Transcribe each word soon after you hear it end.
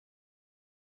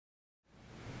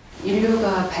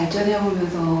인류가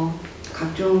발전해오면서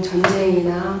각종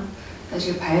전쟁이나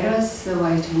사실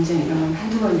바이러스와의 전쟁 이런 건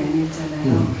한두 번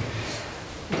열렸잖아요.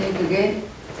 근데 그게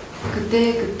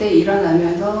그때그때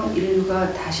일어나면서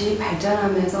인류가 다시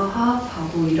발전하면서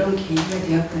화합하고 이런 계기가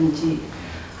되었던지,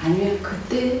 아니면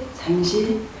그때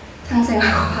잠시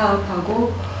상생하고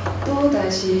화합하고 또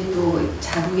다시 또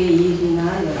자국의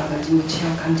이익이나 여러 가지 뭐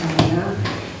지역감정이나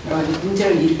여러 가지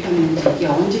문제를 일으켰는지, 이게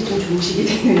언제쯤 종식이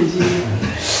됐는지,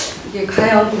 이게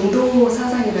과연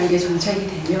공도사상이라는 게 정착이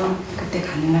되면 그때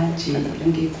가능한지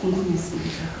이런 게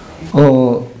궁금했습니다.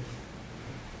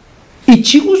 이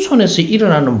지구촌에서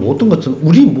일어나는 모든 것은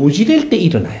우리 모질할 때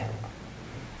일어나요.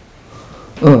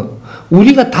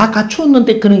 우리가 다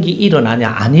갖추었는데 그런 게 일어나냐?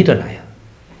 안 일어나요.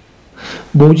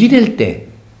 모질할 때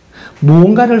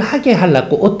무언가를 하게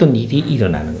하려고 어떤 일이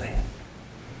일어나는 거예요.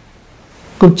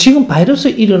 그럼 지금 바이러스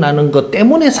일어나는 것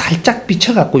때문에 살짝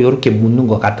비춰갖고 이렇게 묻는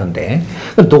것 같은데,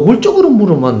 노골적으로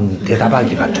물으면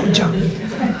대답하기가 좋죠.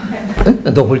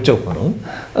 노골적으로.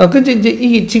 근데 이제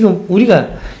이게 지금 우리가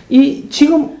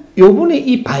지금 요번에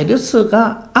이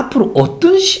바이러스가 앞으로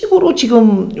어떤 식으로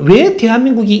지금 왜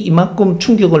대한민국이 이만큼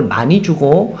충격을 많이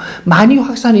주고 많이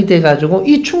확산이 돼가지고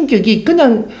이 충격이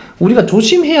그냥 우리가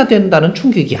조심해야 된다는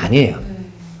충격이 아니에요.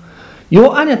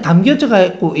 요 안에 담겨져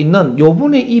갖고 있는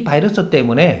요번에 이 바이러스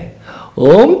때문에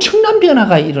엄청난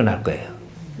변화가 일어날 거예요.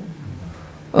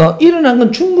 일어난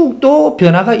건 중국도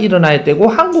변화가 일어나야 되고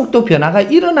한국도 변화가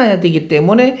일어나야 되기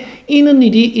때문에 이런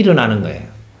일이 일어나는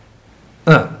거예요.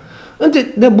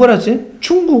 근데 내가 뭐라 했지?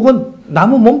 중국은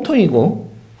나무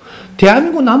몸통이고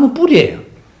대한민국 나무 뿌리예요.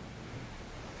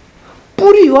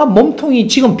 뿌리와 몸통이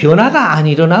지금 변화가 안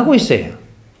일어나고 있어요.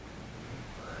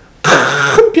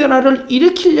 큰 변화를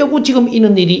일으키려고 지금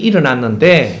이런 일이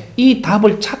일어났는데 이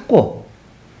답을 찾고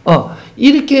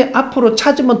이렇게 앞으로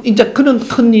찾으면 이제 그런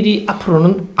큰 일이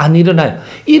앞으로는 안 일어나요.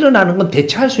 일어나는 건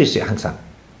대처할 수 있어요, 항상.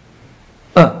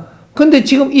 근데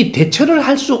지금 이 대처를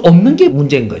할 수 없는 게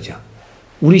문제인 거죠.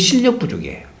 우리 실력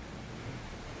부족이에요.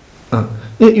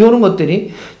 이런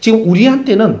것들이 지금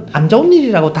우리한테는 안 좋은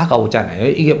일이라고 다가오잖아요.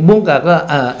 이게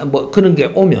뭔가가 뭐 그런 게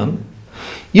오면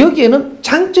여기에는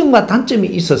장점과 단점이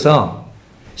있어서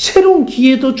새로운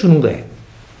기회도 주는 거예요.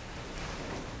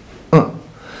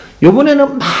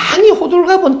 요번에는 많이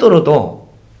호들갑은 떨어도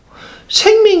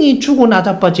생명이 죽고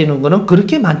나자빠지는 거는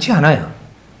그렇게 많지 않아요.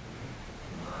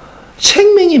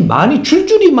 생명이 많이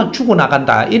줄줄이 막 죽어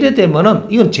나간다 이래 되면은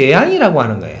이건 재앙이라고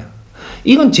하는 거예요.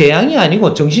 이건 재앙이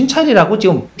아니고 정신 차리라고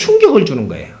지금 충격을 주는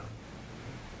거예요.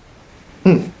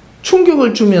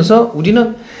 충격을 주면서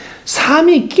우리는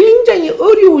삶이 굉장히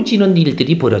어려워지는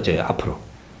일들이 벌어져요, 앞으로.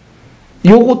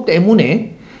 요거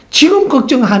때문에 지금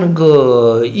걱정하는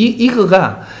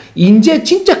이거가 이제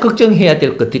진짜 걱정해야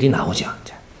될 것들이 나오죠.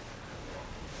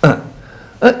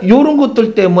 요런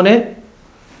것들 때문에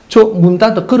저 문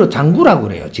닫아 걸어 잠그라고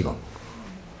그래요, 지금.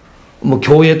 뭐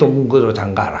교회도 문 걸어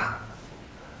잠가라.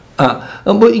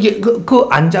 뭐 이게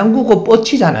안 잠그고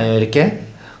뻗치잖아요, 이렇게.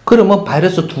 그러면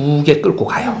바이러스 2개 끌고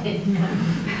가요.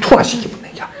 투하시키면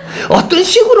돼요. 어떤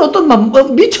식으로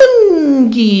어떤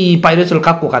미천기 바이러스를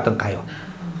갖고 가든 가요.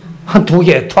 한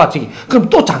 2개 투하시키. 그럼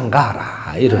또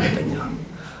잠가라 이러거든요.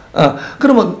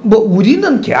 그러면 뭐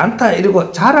우리는 괜찮다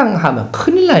이러고 자랑하면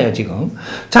큰일 나요, 지금.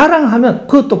 자랑하면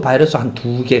그것도 바이러스 한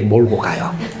 2개 몰고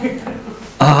가요.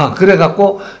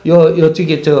 그래갖고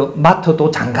여쪽에 저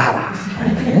마트도 잠가라.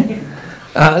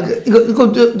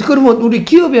 그러면 우리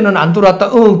기업에는 안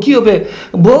들어왔다. 기업에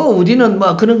뭐 우리는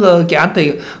뭐 그런 거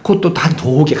걔한테 그것도 한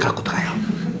 2개 갖고 가요.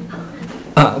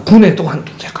 군에도 한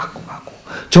 2개 갖고 가고,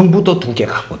 정부도 2개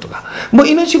갖고 가. 뭐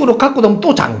이런 식으로 갖고 가면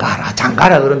또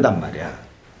잠가라 그런단 말이야.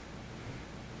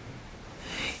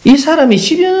 이 사람이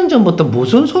 10여 년 전부터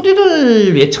무슨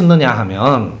소리를 외쳤느냐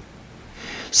하면,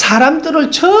 사람들을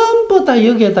전부 다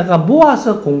여기에다가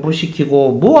모아서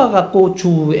공부시키고 모아갖고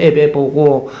주 앱에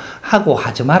보고 하고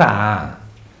하지 마라.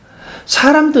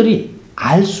 사람들이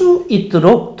알 수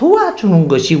있도록 도와주는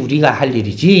것이 우리가 할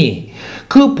일이지,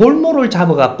 그 볼모를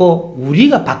잡아갖고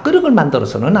우리가 밥그릇을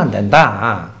만들어서는 안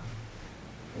된다.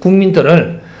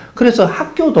 국민들을. 그래서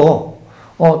학교도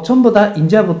전부 다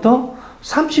이제부터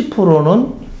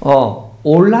 30%는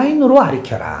온라인으로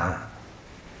가르쳐라.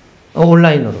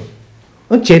 온라인으로.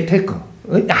 재테크.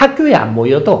 학교에 안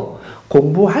모여도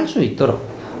공부할 수 있도록.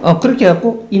 그렇게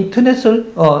해갖고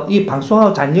인터넷을 이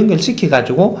방송하고 잘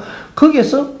연결시켜가지고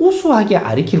거기에서 우수하게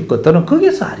가르칠 것들은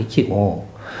거기에서 가르치고,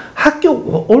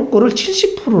 학교 올 거를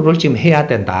 70%를 지금 해야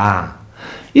된다.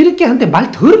 이렇게 하는데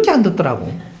말 더럽게 안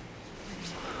듣더라고.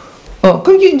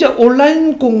 그게 이제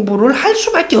온라인 공부를 할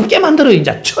수밖에 없게 만들어요.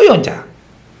 이제 쳐요, 이제.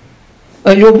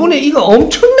 요번에 이거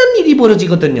엄청난 일이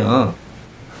벌어지거든요.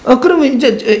 그러면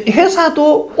이제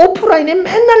회사도 오프라인에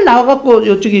맨날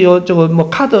나와갖고 저거 뭐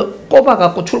카드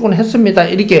꼽아갖고 출근했습니다.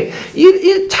 이렇게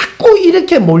자꾸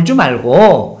이렇게 몰지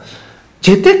말고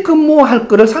재택근무할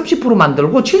거를 30%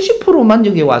 만들고 70%만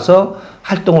여기 와서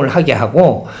활동을 하게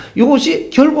하고 이것이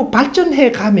결국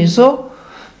발전해 가면서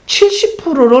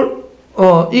 70%를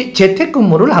이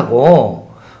재택근무를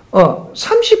하고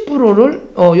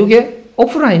 30%를 요게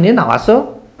오프라인에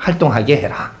나와서 활동하게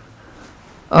해라.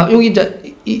 여기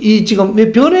이제 지금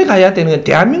변해가야 되는 건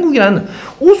대한민국이라는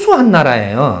우수한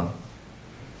나라예요.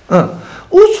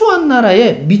 우수한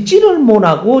나라에 믿지를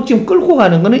못하고 지금 끌고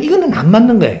가는 거는 이거는 안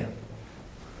맞는 거예요.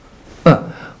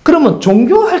 그러면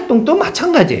종교 활동도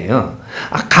마찬가지예요.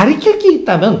 가르칠 게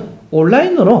있다면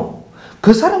온라인으로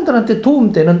그 사람들한테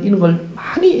도움되는 이런 걸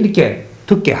많이 이렇게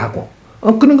듣게 하고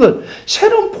그런 걸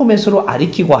새로운 포맷으로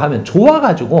가르치고 하면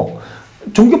좋아가지고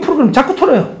종교 프로그램 자꾸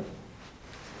틀어요.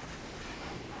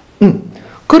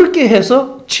 그렇게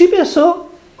해서 집에서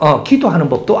기도하는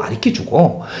법도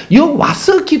가르쳐주고 여기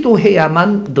와서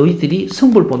기도해야만 너희들이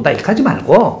성불 본다 이렇게 하지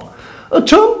말고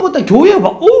전부 다 교회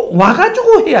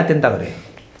와가지고 해야 된다 그래요.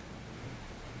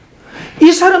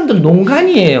 이 사람들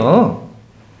농간이에요.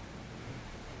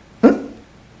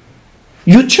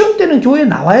 유치원 때는 교회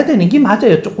나와야 되는 게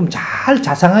맞아요. 조금 잘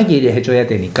자상하게 해줘야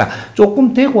되니까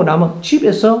조금 되고 나면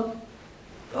집에서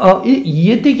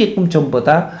이해되게끔 전부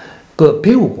다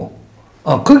배우고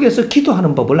거기에서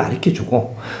기도하는 법을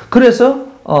가르쳐주고 그래서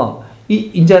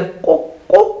이제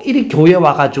꼭 이리 교회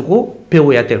와가지고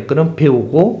배워야 될 거는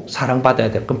배우고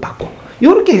사랑받아야 될 건 받고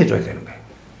이렇게 해줘야 되는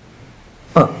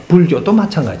거예요. 불교도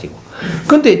마찬가지고.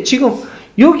 근데 지금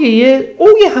여기에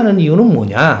오게 하는 이유는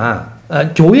뭐냐?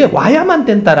 교회 와야만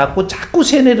된다라고 자꾸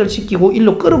세뇌를 시키고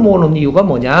일로 끌어모으는 이유가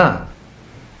뭐냐?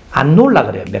 안 놀라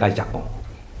그래요. 내가 자꾸.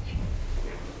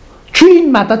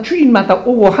 주일마다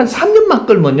오고 한 3년만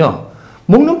끌면요.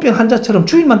 목련병 환자처럼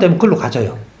주일만 되면 글로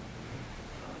가져요.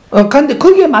 근데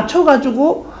거기에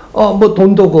맞춰가지고, 뭐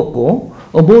돈도 걷고,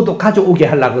 뭐도 가져오게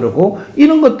하려고 그러고,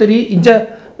 이런 것들이 이제,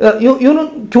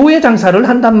 요는 교회 장사를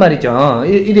한단 말이죠.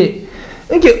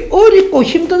 이렇게 어렵고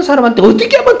힘든 사람한테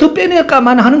어떻게 하면 더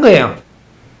빼낼까만 하는 거예요.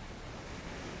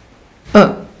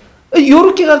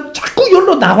 요렇게가 자꾸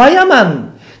여기로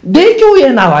나와야만 내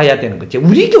교회에 나와야 되는 거지.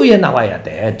 우리 교회에 나와야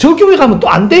돼. 저 교회 가면 또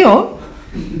안 돼요.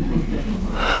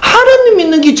 하나님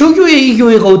믿는 게 저 교회 이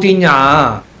교회가 어디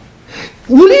있냐.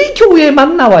 우리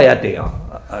교회만 나와야 돼요.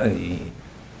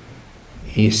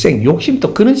 생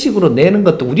욕심도 그런 식으로 내는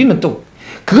것도 우리는 또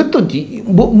그것도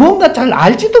뭔가 잘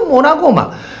알지도 못하고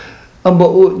막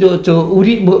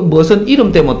우리 무슨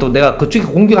이름 되면 또 내가 그쪽에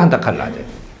공격한다 할라 돼.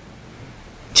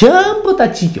 전부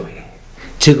다 지교회.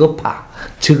 저거파.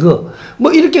 저거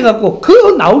뭐 이렇게 갖고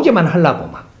그거 나오게만 하려고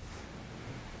막.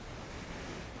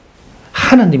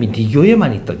 하나님이 네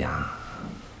교회만 있더냐?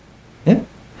 예?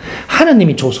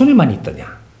 하나님이 조선에만 있더냐?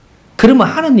 그러면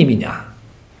하나님이냐?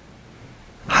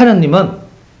 하나님은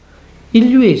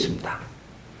인류에 있습니다.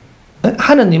 예?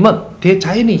 하나님은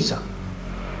대자연에 있어.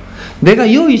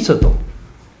 내가 여기 있어도,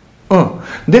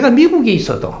 내가 미국에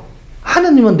있어도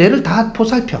하나님은 내를 다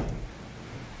보살펴.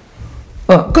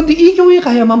 근데 이 교회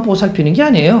가야만 보살피는 게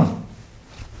아니에요.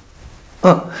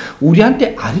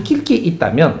 우리한테 가르칠 게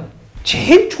있다면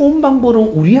제일 좋은 방법으로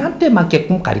우리한테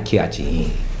맞게끔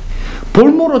가르쳐야지.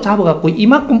 볼모로 잡아갖고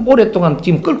이만큼 오랫동안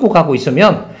지금 끌고 가고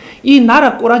있으면 이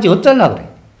나라 꼬라지 어쩌려고 그래.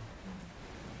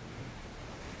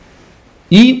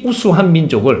 이 우수한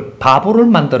민족을 바보를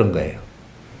만드는 거예요.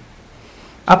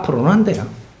 앞으로는 안 돼요.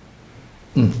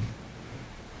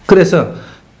 그래서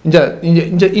이제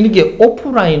이렇게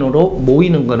오프라인으로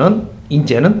모이는 거는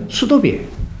이제는 수도비예요.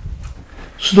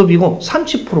 수도비고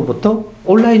 30%부터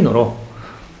온라인으로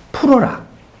풀어라.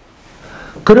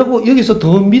 그리고 여기서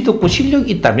더 믿었고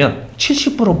실력이 있다면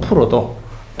 70% 풀어도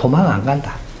도망 안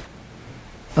간다.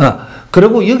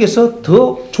 그리고 여기서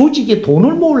더 조직에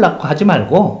돈을 모으려고 하지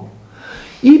말고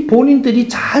이 본인들이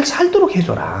잘 살도록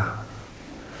해줘라.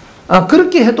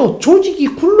 그렇게 해도 조직이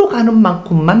굴러가는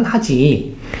만큼만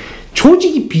하지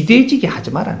조직이 비대해지게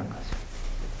하지 말라는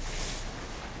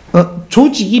거죠.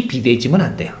 조직이 비대해지면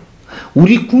안 돼요.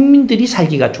 우리 국민들이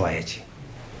살기가 좋아야지.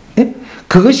 예?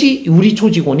 그것이 우리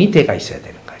조직원이 돼가 있어야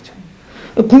되는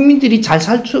거죠. 국민들이 잘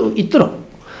살 수 있도록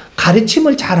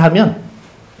가르침을 잘하면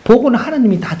복은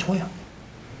하나님이 다 줘요.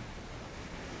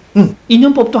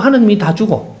 인연법도 하나님이 다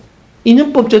주고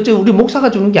인연법 우리 목사가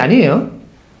주는 게 아니에요.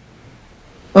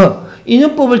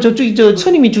 인연법을 저쪽이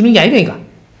스님이 주는 게 아니라니까.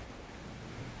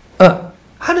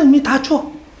 하나님이 다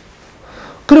줘.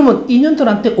 그러면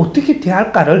인연들한테 어떻게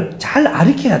대할까를 잘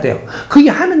가르쳐야 돼요. 그게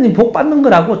하나님 복 받는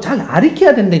거라고 잘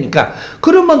가르쳐야 된다니까.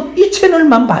 그러면 이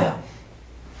채널만 봐요.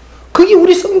 그게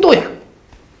우리 성도야.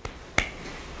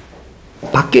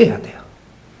 바뀌어야 돼요.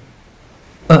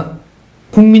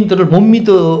 국민들을 못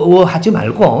믿어하지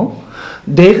말고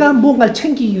내가 뭔가를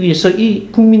챙기기 위해서 이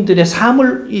국민들의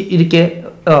삶을 이렇게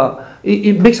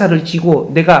이 맥살을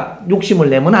쥐고 내가 욕심을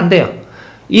내면 안 돼요.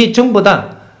 이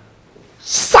정보다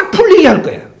싹 풀리게 할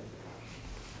거예요.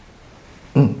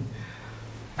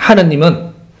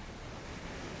 하느님은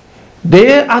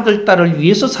내 아들, 딸을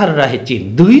위해서 살아라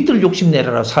했지 너희들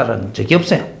욕심내라고 살아는 적이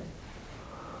없어요.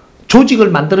 조직을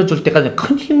만들어줄 때까지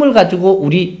큰 힘을 가지고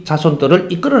우리 자손들을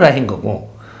이끌어라 한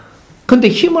거고, 근데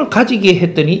힘을 가지게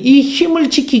했더니 이 힘을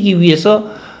지키기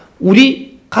위해서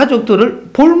우리 가족들을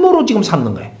볼모로 지금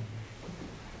삼는 거예요.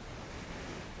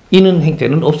 이런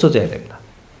행태는 없어져야 됩니다.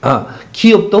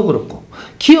 기업도 그렇고,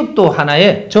 기업도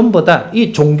하나의 전부 다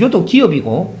이 종교도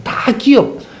기업이고 다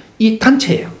기업, 이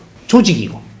단체예요.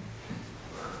 조직이고.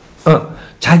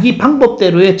 자기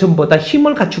방법대로의 전부 다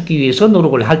힘을 갖추기 위해서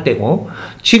노력을 할 때고,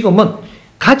 지금은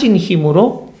가진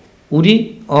힘으로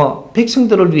우리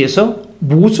백성들을 위해서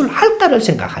무엇을 할까를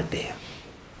생각할 때예요.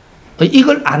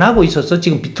 이걸 안 하고 있어서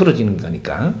지금 비틀어지는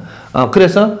거니까.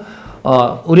 그래서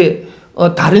우리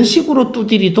다른 식으로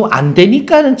두드리도 안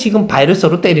되니까는 지금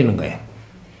바이러스로 때리는 거예요.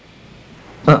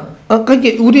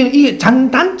 그러니까 우리는 이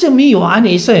장단점이 요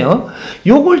안에 있어요.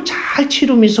 요걸 잘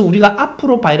치르면서 우리가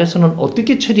앞으로 바이러스는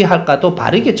어떻게 처리할까도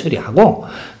바르게 처리하고,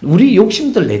 우리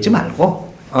욕심들 내지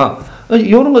말고,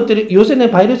 요런 것들이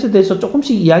요새는 바이러스에 대해서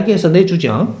조금씩 이야기해서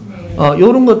내주죠.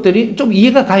 요런 것들이 좀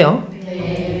이해가 가요.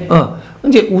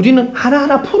 이제 우리는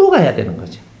하나하나 풀어가야 되는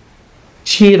거죠.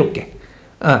 지혜롭게.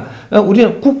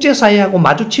 우리는 국제사회하고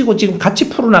마주치고 지금 같이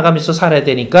풀어나가면서 살아야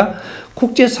되니까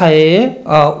국제사회에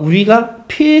우리가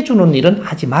피해주는 일은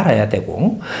하지 말아야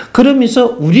되고,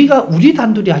 그러면서 우리가 우리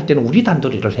단둘이 할 때는 우리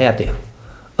단둘이를 해야 돼요.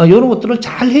 이런 것들을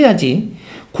잘 해야지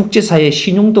국제사회에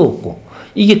신용도 없고,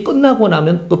 이게 끝나고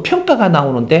나면 또 평가가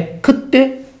나오는데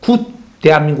그때 굿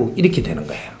대한민국 이렇게 되는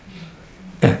거예요.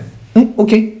 네.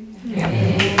 오케이?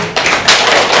 네.